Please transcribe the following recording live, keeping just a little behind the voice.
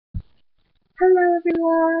Hello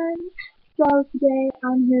everyone! So today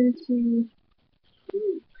I'm here to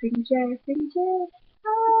pretty chair.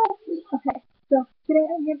 Okay, so today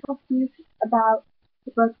I'm here to talk to you about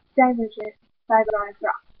the book Divergent by Veronica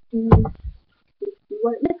Roth. And let's see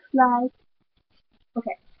what it looks like.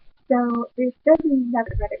 Okay, so there's definitely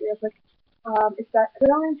haven't read it real quick. It's about a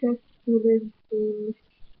girl interest who lives in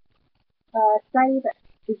a society that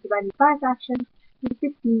is divided into 5 factions. She's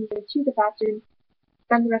 16, gonna choose a faction,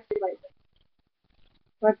 spend the rest of her life.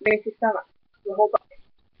 So that's basically the whole book.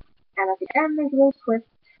 And at the end, there's a little twist,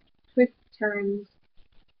 turns,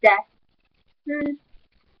 death.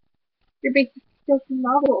 Your basic skills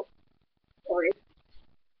novel story.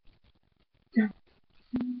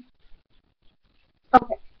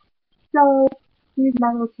 Okay, so here's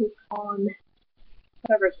my little take on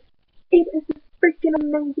Divergent. It is a freaking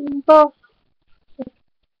amazing book. Like,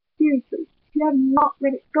 seriously, if you have not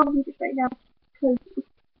read it, go read it right now because it's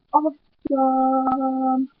awesome.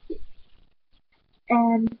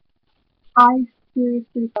 And I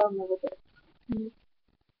seriously fell in love with it. And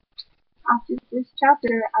after this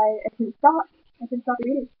chapter, I couldn't stop. I couldn't stop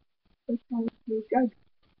reading. It was good.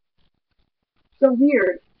 So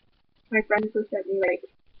weird. My friends looked at me like,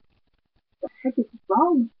 what the heck is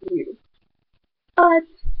wrong with you? But,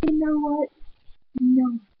 you know what?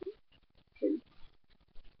 No.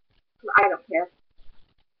 I don't care.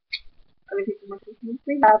 Other people might think I'm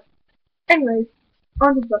free up. Anyways,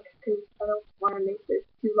 on to the book, because I don't want to make this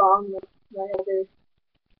too long with my other,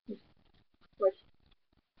 like,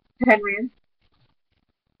 10 rants.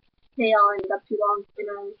 They all ended up too long, and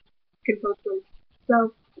I could post them.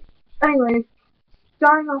 So, anyways,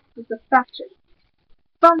 starting off with the faction.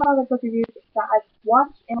 From all the book reviews that I've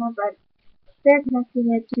watched and I've read, they're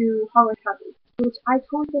connecting it to Hollow Tubby, which I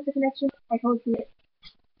totally get the connection. I totally see it.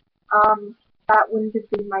 That wouldn't have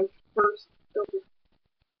been my first sort of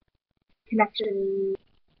connection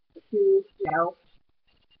to,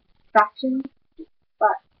 faction,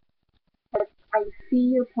 but I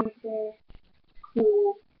see your point there.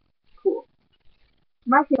 Cool, cool.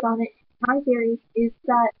 My take on it, my theory is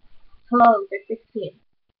that, hello, they're 16.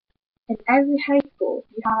 In every high school,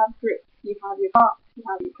 you have groups. You have your box, you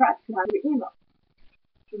have your press, you have your email,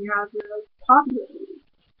 and you have your popular ladies,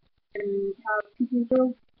 and you have people who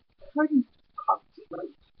go party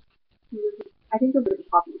costumes. I think those are the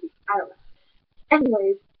popular ladies. I don't know.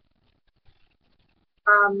 Anyways,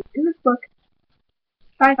 in this book,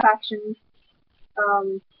 5 factions,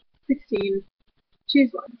 16,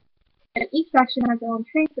 choose one. And each faction has their own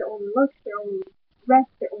traits, their own looks, their own dress,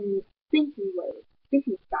 their own thinking way,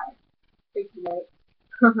 thinking style, thinking way.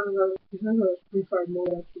 It's hard more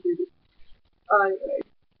to do this. Anyways,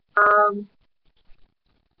 um,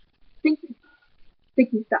 thinking,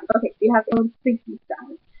 thinking style. Okay, they have their own thinking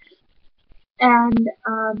style. And,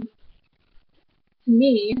 to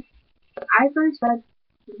me, when I first read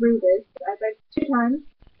through this, I read 2 times.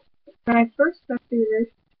 When I first read through this,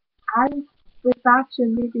 as the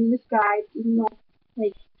faction they're being described, even though,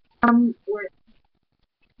 like, some weren't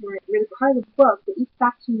really part of the book, but each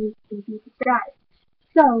faction needs to be described.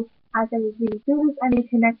 So, as I was reading through this, I made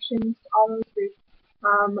connections to all those groups.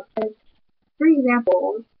 As 3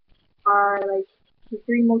 examples are, like, the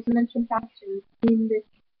 3 most mentioned factions in this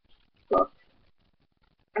book.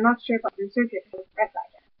 I'm not sure about the Resurgent, because I haven't read that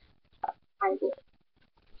yet. But I will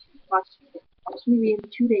watch me read in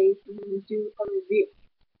 2 days and then do a review.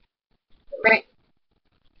 Rant.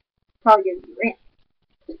 Probably gonna do rant.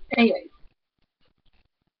 Anyways,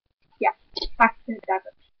 yeah, faction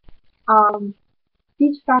Divergent.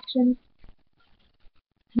 Each faction,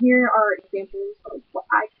 here are examples of what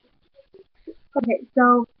I see. Okay,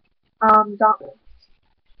 so, Dauntless.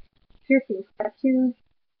 Piercing tattoos,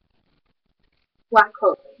 black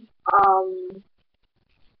clothing.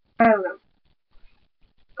 I don't know.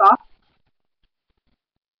 Goth?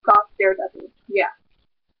 Goth Daredevil. Yeah,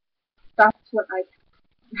 that's what I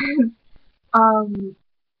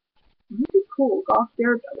really cool. Goth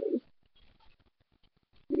Daredevil.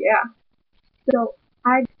 Yeah. So,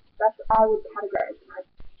 that's what I would categorize them as.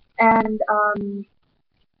 And,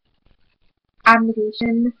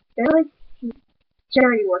 abnegation, they're like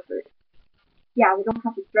charity workers. Yeah, they don't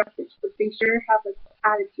have the dressage, but they sure have like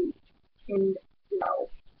attitude and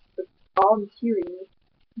the volunteering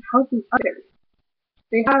and helping others.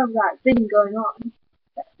 They have that thing going on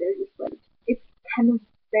that they're just like it's kind of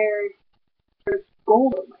their their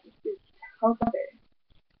goal in life is to help others.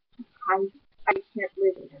 I I can't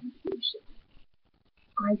live in abnegation.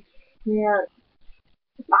 I can't.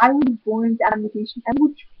 If I was born into abnegation, I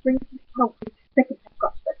would drink myself the second I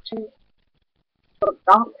got that chance. So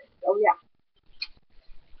dauntless. Oh yeah,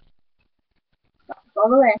 all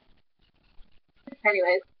the way.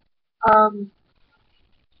 Anyways,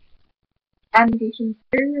 animations,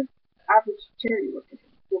 they're your average charity workers.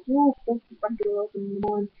 They will post a bunch of girls in the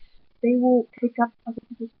morning. They will pick up other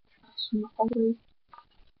people's trash in the hallways.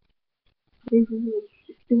 They will go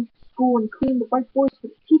to school and clean the whiteboards for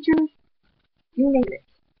the teachers. You name it.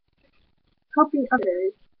 Helping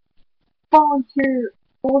others, volunteer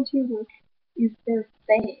work is their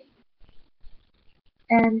thing.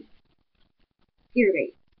 And you're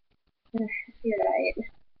right. You're right.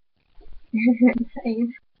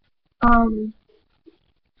 Insane. Um,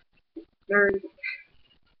 there's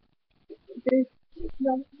there's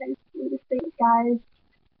no nice way to say it, guys.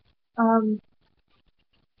 Um,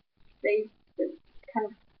 they kind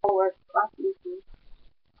of follow our classes,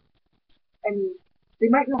 and they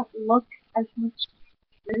might not look as much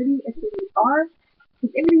nerdy as they are,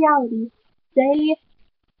 because in reality, they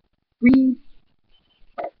read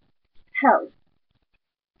hell,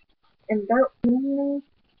 and their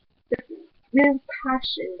real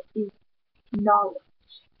passion is knowledge.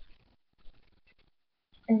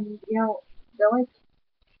 And they're like,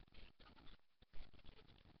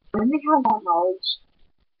 when they have that knowledge,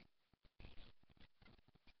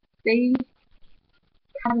 they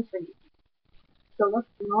kind of forget. So that's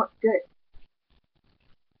not good.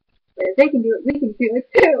 But if they can do it, we can do it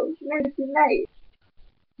too. Nice and nice.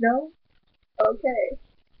 No? Okay.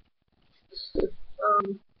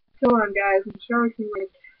 Come on, guys. I'm sure I can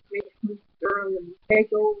make some girl and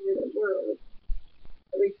take over the world.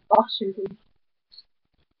 At least Washington.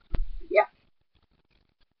 Yeah,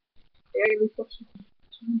 at least Washington.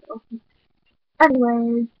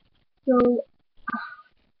 Anyways, so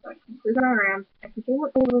that concludes our rant. I think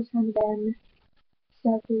we're over time again.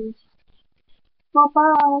 So, bye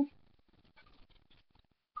bye.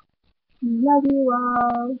 Love you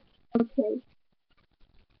all. Okay.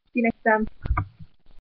 See you next time.